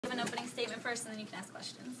statement first, and then you can ask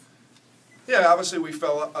questions. Yeah, obviously we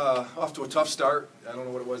fell off to a tough start. I don't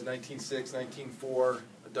know what it was, 19-6, 19-4.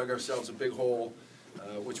 Dug ourselves a big hole,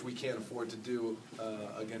 which we can't afford to do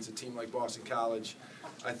against a team like Boston College.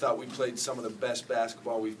 I thought we played some of the best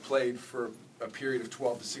basketball we've played for a period of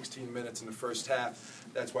 12 to 16 minutes in the first half.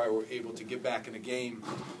 That's why we were able to get back in the game.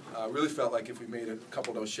 Really felt like if we made a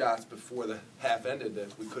couple of those shots before the half ended,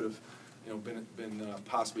 that we could have, been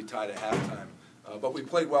possibly tied at halftime. But we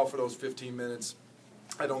played well for those 15 minutes.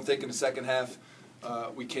 I don't think in the second half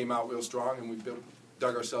we came out real strong, and we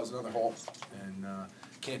dug ourselves another hole. And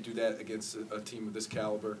can't do that against a team of this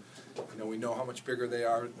caliber. We know how much bigger they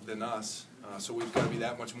are than us, so we've got to be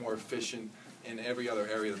that much more efficient in every other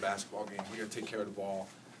area of the basketball game. We got to take care of the ball,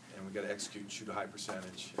 and we got to execute and shoot a high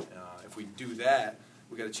percentage. If we do that,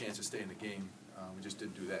 we got a chance to stay in the game. We just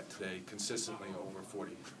didn't do that today consistently over a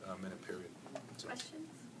 40-minute period. So. Questions?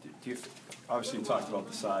 Obviously, you talked about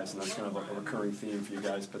the size, and that's kind of a recurring theme for you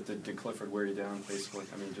guys. But did Clifford wear you down, basically?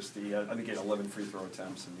 I mean, just I think he had 11 free throw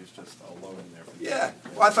attempts, and he was just alone in there. For the yeah,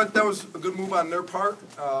 well, I thought that was a good move on their part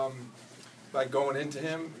by going into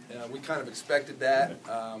him. We kind of expected that.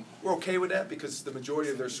 We're okay with that because the majority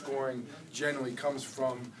of their scoring generally comes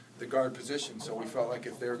from the guard position. So we felt like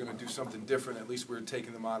if they were going to do something different, at least we were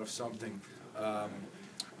taking them out of something.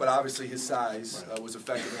 But obviously, his size was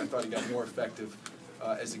effective, and I thought he got more effective.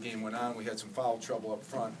 As the game went on, we had some foul trouble up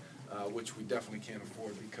front, which we definitely can't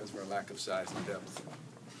afford because of our lack of size and depth.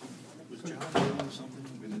 Was John doing something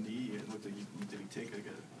with the knee? Did he take a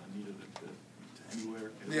knee to anywhere?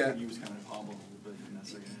 Yeah. He was kind of hobbled a little bit in that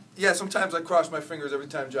second half. Yeah, sometimes I cross my fingers every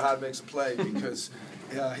time Jihad makes a play because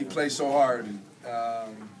he plays so hard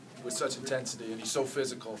with such intensity, and he's so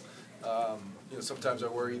physical. Sometimes I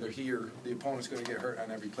worry either he or the opponent's going to get hurt on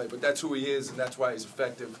every play, but that's who he is, and that's why he's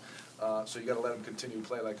effective. So you got to let him continue to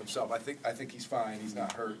play like himself. I think he's fine. He's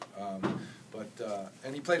not hurt,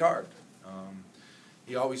 and he played hard.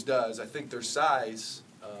 He always does. I think their size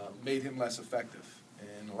made him less effective.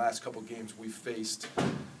 In the last couple of games, we've faced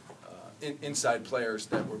inside players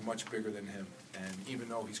that were much bigger than him. And even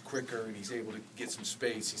though he's quicker and he's able to get some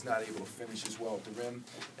space, he's not able to finish as well at the rim,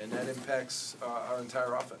 and that impacts our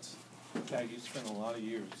entire offense. Tag, you spent a lot of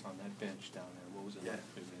years on that bench down there. What was it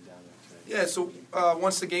like being down there today? Yeah, so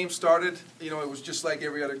once the game started, it was just like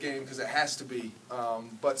every other game because it has to be.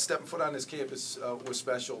 But stepping foot on this campus was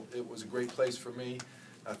special. It was a great place for me.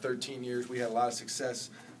 13 years, we had a lot of success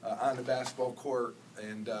on the basketball court,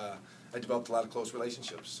 and I developed a lot of close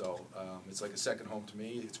relationships. So it's like a second home to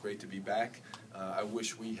me. It's great to be back. I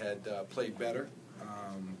wish we had played better,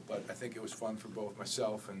 but I think it was fun for both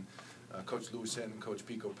myself and Coach Lewis and Coach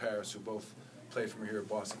Pico Paris, who both played for me here at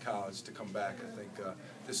Boston College, to come back. I think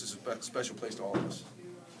this is a special place to all of us.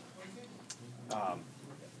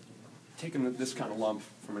 Taking this kind of lump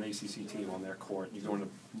from an ACC team on their court, you go into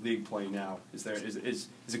league play now. Is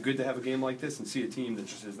it good to have a game like this and see a team that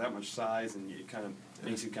just has that much size and it kind of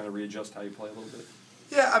makes you kind of readjust how you play a little bit?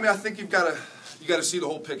 Yeah, I mean, I think you got to see the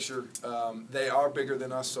whole picture. They are bigger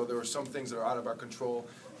than us, so there are some things that are out of our control.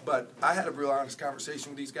 But I had a real honest conversation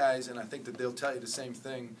with these guys, and I think that they'll tell you the same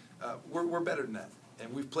thing. We're better than that,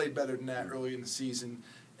 and we've played better than that early in the season,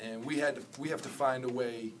 and we have to find a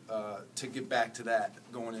way to get back to that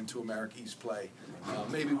going into America East play.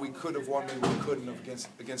 Maybe we could have won, maybe we couldn't have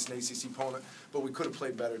against an ACC opponent, but we could have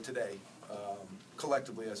played better today.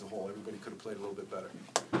 Collectively as a whole, everybody could have played a little bit better.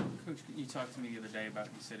 Coach, you talked to me the other day about,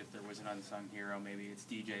 you said if there was an unsung hero, maybe it's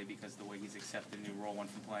DJ because of the way he's accepted a new role,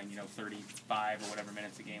 went from playing 35 or whatever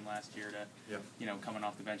minutes a game last year to coming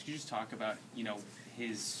off the bench. Could you just talk about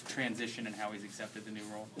his transition and how he's accepted the new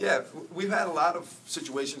role? Yeah, we've had a lot of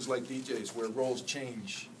situations like DJ's where roles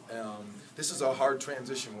change. This is a hard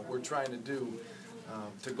transition. What we're trying to do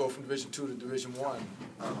to go from Division II to Division I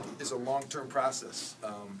is a long-term process.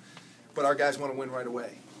 But our guys want to win right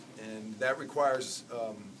away, and that requires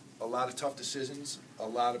a lot of tough decisions, a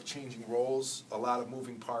lot of changing roles, a lot of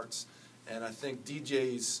moving parts, and I think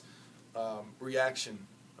DJ's reaction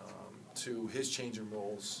to his changing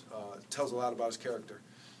roles tells a lot about his character.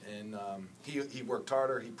 And he worked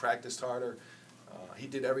harder, he practiced harder, he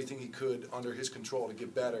did everything he could under his control to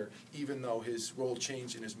get better, even though his role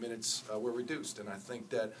changed and his minutes were reduced. And I think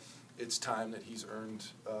that it's time that he's earned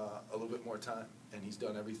a little bit more time, and he's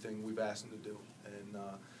done everything we've asked him to do, and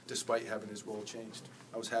despite having his role changed.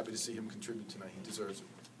 I was happy to see him contribute tonight. He deserves it.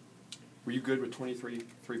 Were you good with 23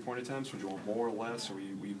 three-point attempts? Would you want more or less, or were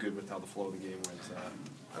you good with how the flow of the game went?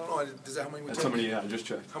 I don't know. Is that how many we took? Yeah, I just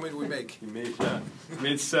checked. How many did we make? You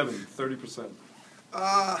made 7, 30%.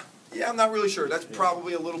 Yeah, I'm not really sure. That's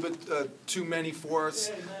probably a little bit too many for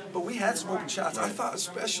us. But we had some open shots. I thought,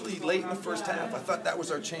 especially late in the first half, I thought that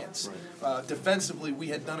was our chance. Defensively, we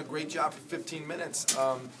had done a great job for 15 minutes.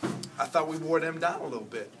 I thought we wore them down a little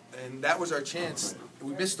bit. And that was our chance.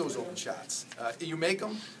 We missed those open shots. You make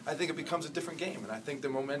them, I think it becomes a different game. And I think the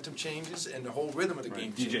momentum changes and the whole rhythm of the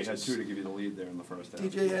game changes. DJ had 2 to give you the lead there in the first half.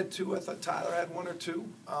 DJ had 2. I thought Tyler had 1 or 2.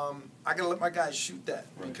 I got to let my guys shoot that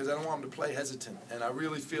because I don't want them to play hesitant. And I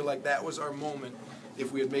really feel like that was our moment.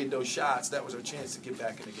 If we had made those shots, that was our chance to get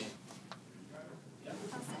back in the game.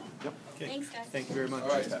 Yep. Okay. Thanks, guys. Thank you very much. All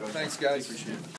right. Thanks, guys. Appreciate it.